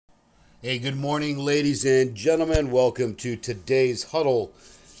Hey, good morning, ladies and gentlemen. Welcome to today's Huddle.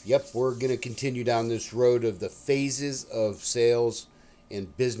 Yep, we're going to continue down this road of the phases of sales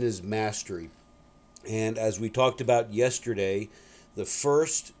and business mastery. And as we talked about yesterday, the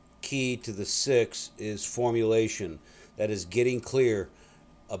first key to the six is formulation. That is getting clear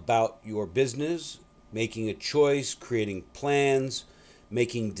about your business, making a choice, creating plans,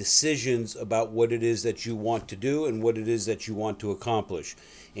 making decisions about what it is that you want to do and what it is that you want to accomplish.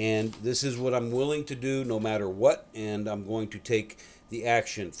 And this is what I'm willing to do no matter what, and I'm going to take the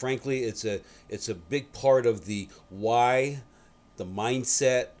action. Frankly, it's a big part of the why, the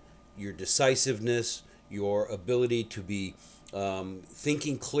mindset, your decisiveness, your ability to be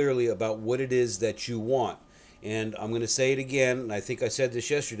thinking clearly about what it is that you want. And I'm going to say it again, and I think I said this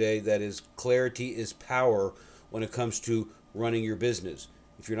yesterday, that is, clarity is power when it comes to running your business.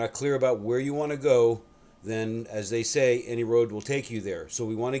 If you're not clear about where you want to go, then, as they say, any road will take you there. So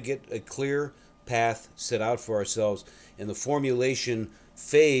we want to get a clear path set out for ourselves, and the formulation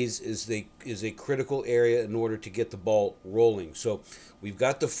phase is a critical area in order to get the ball rolling. So we've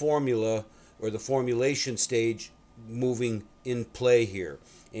got the formula or the formulation stage moving in play here,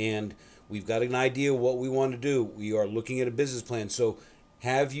 and we've got an idea of what we want to do. We are looking at a business plan. So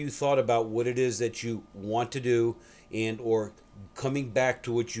have you thought about what it is that you want to do, and or coming back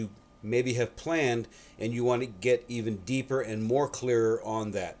to what you maybe have planned, and you want to get even deeper and more clearer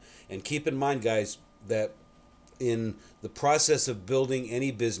on that? And keep in mind, guys, that in the process of building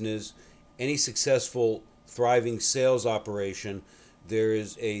any business, any successful, thriving sales operation, there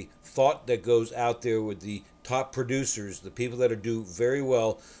is a thought that goes out there with the top producers, the people that are do very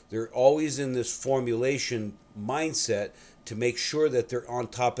well. They're always in this formulation mindset to make sure that they're on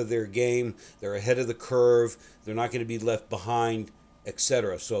top of their game, they're ahead of the curve, they're not going to be left behind,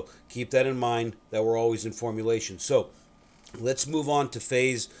 etc. So keep that in mind, that we're always in formulation. So let's move on to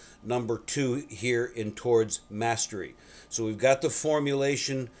phase number 2 here in towards mastery. So we've got the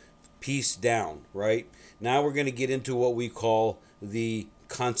formulation piece down, right? Now we're going to get into what we call the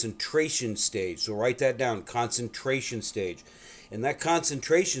concentration stage. So write that down, concentration stage. And that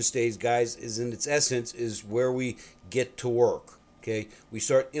concentration stage, guys, is in its essence is where we get to work. Okay, we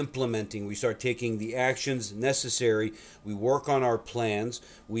start implementing, we start taking the actions necessary, we work on our plans,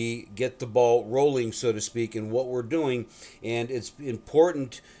 we get the ball rolling, so to speak, in what we're doing. And it's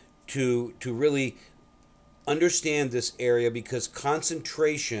important to really understand this area, because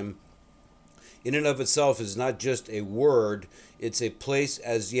concentration in and of itself is not just a word, it's a place.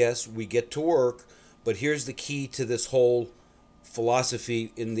 As yes, we get to work, but here's the key to this whole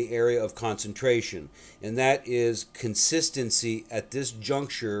philosophy in the area of concentration, and that is consistency at this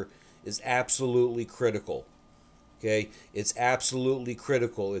juncture is absolutely critical. Okay, it's absolutely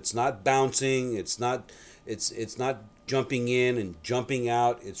critical. It's not bouncing, it's not jumping in and jumping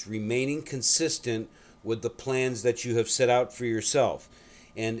out. It's remaining consistent with the plans that you have set out for yourself.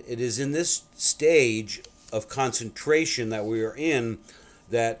 And it is in this stage of concentration that we are in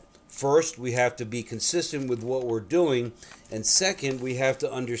that first we have to be consistent with what we're doing, and second we have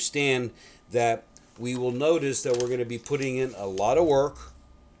to understand that we will notice that we're going to be putting in a lot of work,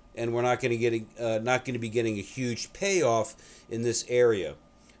 and we're not going to be getting a huge payoff in this area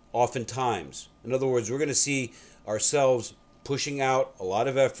oftentimes. In other words, we're going to see ourselves pushing out a lot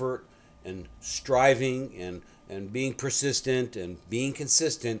of effort and striving and being persistent and being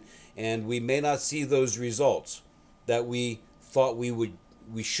consistent, and we may not see those results that we thought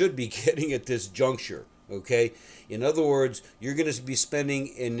we should be getting at this juncture. Okay, in other words, you're going to be spending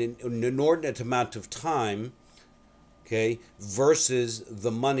an inordinate amount of time, okay, versus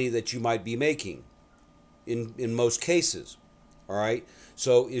the money that you might be making in most cases. All right,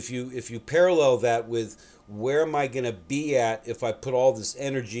 so if you parallel that with where am I going to be at if I put all this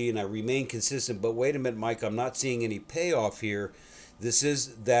energy and I remain consistent, but wait a minute, Mike, I'm not seeing any payoff here. This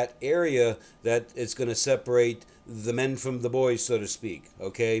is that area that it's going to separate the men from the boys, so to speak.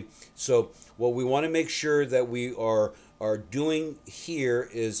 Okay, so what we want to make sure that we are doing here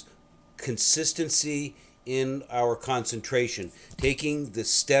is consistency in our concentration, taking the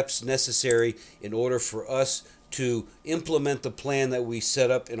steps necessary in order for us to implement the plan that we set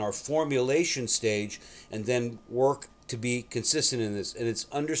up in our formulation stage, and then work to be consistent in this. And it's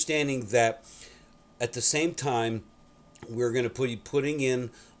understanding that at the same time, we're going to be putting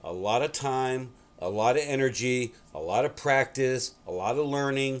in a lot of time, a lot of energy, a lot of practice, a lot of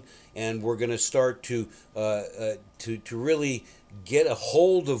learning, and we're going to start to really get a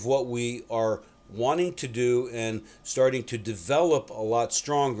hold of what we are wanting to do and starting to develop a lot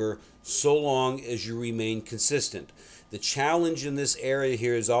stronger, so long as you remain consistent. The challenge in this area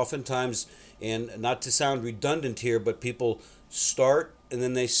here is oftentimes, and not to sound redundant here, but people start and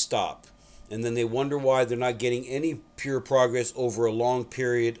then they stop. and then they wonder why they're not getting any pure progress over a long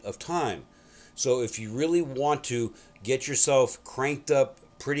period of time. So if you really want to get yourself cranked up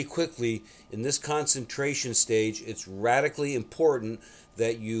pretty quickly in this concentration stage, it's radically important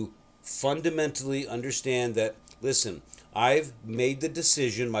that you fundamentally understand that, listen, I've made the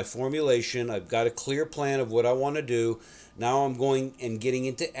decision, my formulation, I've got a clear plan of what I want to do. Now I'm going and getting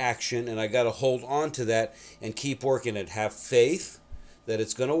into action, and I got to hold on to that and keep working it. Have faith that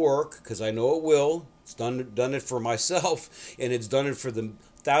it's going to work, because I know it will. It's done it for myself, and it's done it for the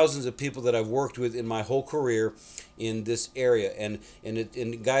thousands of people that I've worked with in my whole career in this area.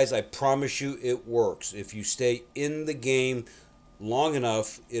 And guys, I promise you it works. If you stay in the game long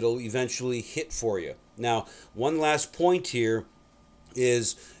enough, it'll eventually hit for you. Now, one last point here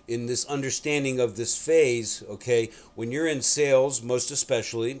is in this understanding of this phase, okay, when you're in sales, most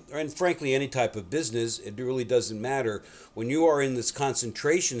especially, and frankly any type of business, it really doesn't matter. When you are in this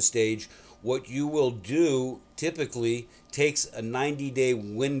concentration stage, what you will do typically takes a 90-day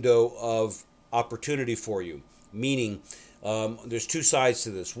window of opportunity for you. Meaning, there's two sides to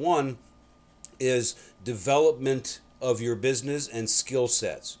this. One is development of your business and skill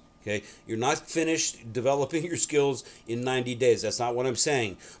sets. Okay, you're not finished developing your skills in 90 days. That's not what I'm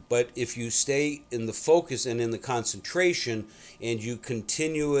saying. But if you stay in the focus and in the concentration, and you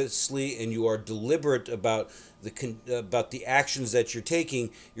continuously and you are deliberate about the actions that you're taking,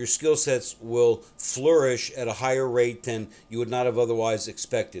 your skill sets will flourish at a higher rate than you would not have otherwise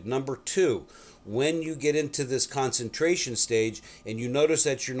expected. Number two, when you get into this concentration stage and you notice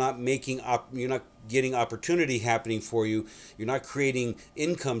that you're not getting opportunity happening for you, you're not creating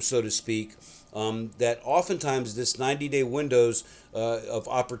income, so to speak, that oftentimes this 90-day windows of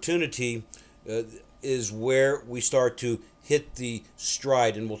opportunity is where we start to hit the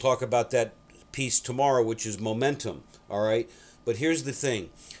stride. And we'll talk about that piece tomorrow, which is momentum. All right. But here's the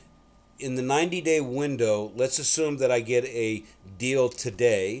thing. In the 90-day window, let's assume that I get a deal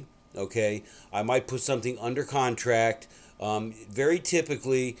today. Okay, I might put something under contract. Very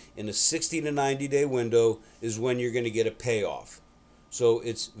typically, in a 60 to 90-day window is when you're going to get a payoff. So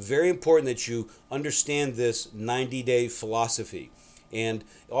it's very important that you understand this 90-day philosophy. And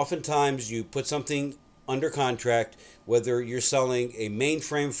oftentimes you put something under contract, whether you're selling a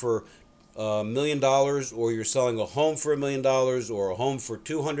mainframe for $1 million, or you're selling a home for $1 million, or a home for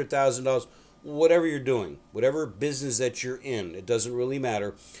 $200,000, whatever you're doing, whatever business that you're in, it doesn't really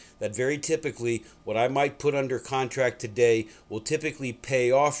matter. That very typically, what I might put under contract today will typically pay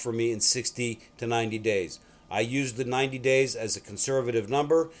off for me in 60 to 90 days. I use the 90 days as a conservative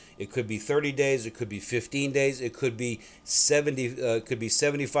number. It could be 30 days, it could be 15 days, it could be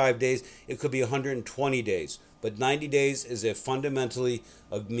 75 days, it could be 120 days. But 90 days is a fundamentally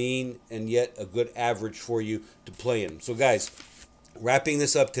a mean and yet a good average for you to play in. So guys, wrapping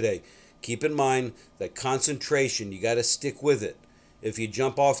this up today, keep in mind that concentration, you got to stick with it. If you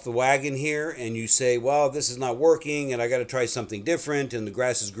jump off the wagon here and you say, well, this is not working and I got to try something different and the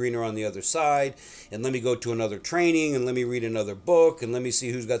grass is greener on the other side, and let me go to another training and let me read another book and let me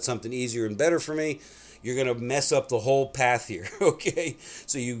see who's got something easier and better for me, you're going to mess up the whole path here, okay?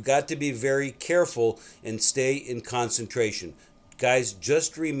 So you've got to be very careful and stay in concentration. Guys,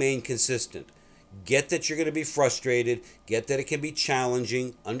 just remain consistent. Get that you're going to be frustrated. Get that it can be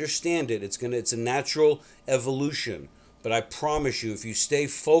challenging. Understand it. It's a natural evolution. But I promise you, if you stay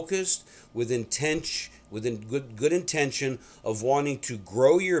focused with good intention of wanting to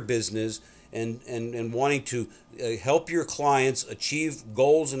grow your business and wanting to help your clients achieve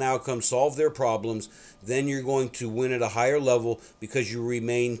goals and outcomes, solve their problems, then you're going to win at a higher level because you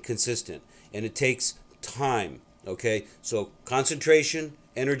remain consistent. And it takes time, okay? So concentration,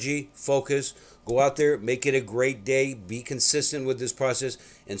 energy, focus. Go out there, make it a great day, be consistent with this process,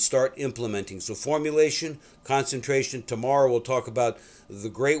 and start implementing. So formulation, concentration. Tomorrow we'll talk about the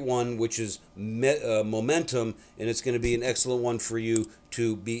great one, which is momentum, and it's going to be an excellent one for you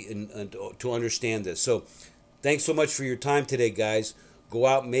to to understand this. So thanks so much for your time today, guys. Go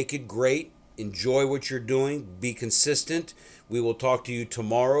out, make it great. Enjoy what you're doing. Be consistent. We will talk to you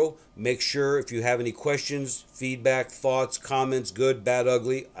tomorrow. Make sure if you have any questions, feedback, thoughts, comments, good, bad,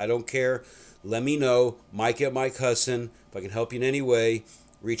 ugly, I don't care. Let me know. Mike at Mike Husson. If I can help you in any way,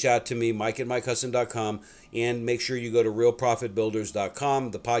 reach out to me, Mike at MikeHusson.com. And make sure you go to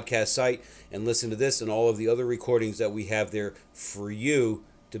realprofitbuilders.com, the podcast site, and listen to this and all of the other recordings that we have there for you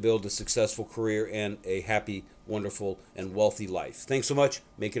to build a successful career and a happy, wonderful, and wealthy life. Thanks so much.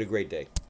 Make it a great day.